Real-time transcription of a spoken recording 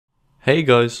Hey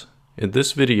guys, in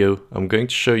this video I'm going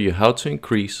to show you how to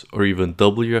increase or even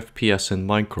double your FPS in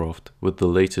Minecraft with the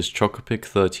latest Chocapic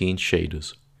 13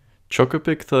 shaders.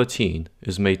 Chocapic 13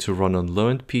 is made to run on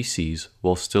low-end PCs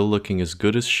while still looking as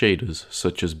good as shaders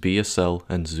such as BSL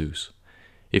and Zeus.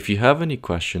 If you have any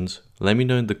questions, let me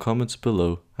know in the comments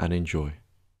below and enjoy.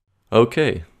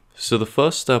 Okay, so the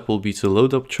first step will be to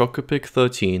load up Chocapic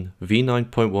 13 V9.1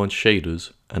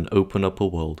 shaders and open up a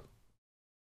world.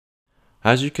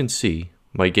 As you can see,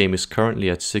 my game is currently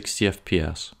at 60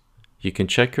 FPS. You can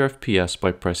check your FPS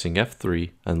by pressing F3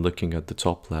 and looking at the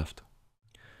top left.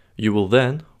 You will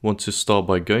then want to start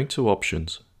by going to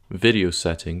Options, Video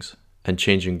Settings, and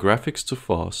changing Graphics to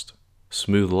Fast,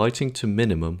 Smooth Lighting to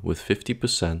Minimum with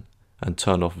 50%, and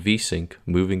turn off VSync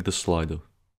moving the slider.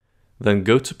 Then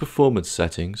go to Performance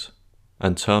Settings,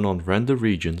 and turn on Render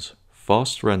Regions,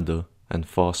 Fast Render, and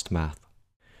Fast Math.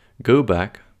 Go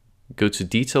back, go to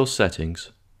Detail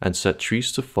Settings, and set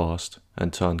Trees to Fast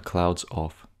and turn Clouds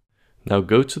off. Now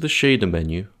go to the Shader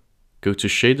menu, go to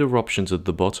Shader Options at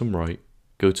the bottom right,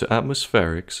 go to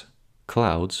Atmospherics,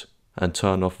 Clouds, and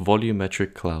turn off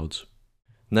Volumetric Clouds.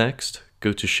 Next,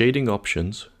 go to Shading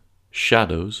Options,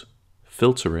 Shadows,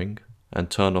 Filtering, and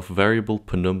turn off Variable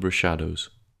Penumbra Shadows.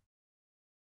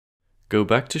 Go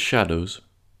back to Shadows,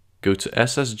 go to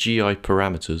SSGI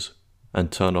Parameters,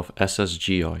 and turn off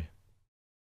SSGI.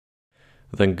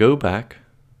 Then go back,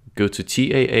 go to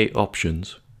TAA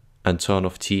Options, and turn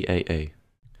off TAA.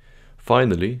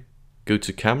 Finally, go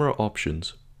to Camera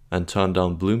Options, and turn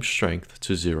down Bloom Strength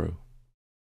to 0.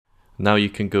 Now you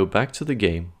can go back to the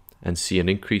game and see an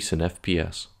increase in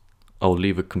FPS. I'll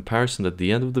leave a comparison at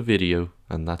the end of the video,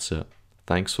 and that's it.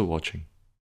 Thanks for watching.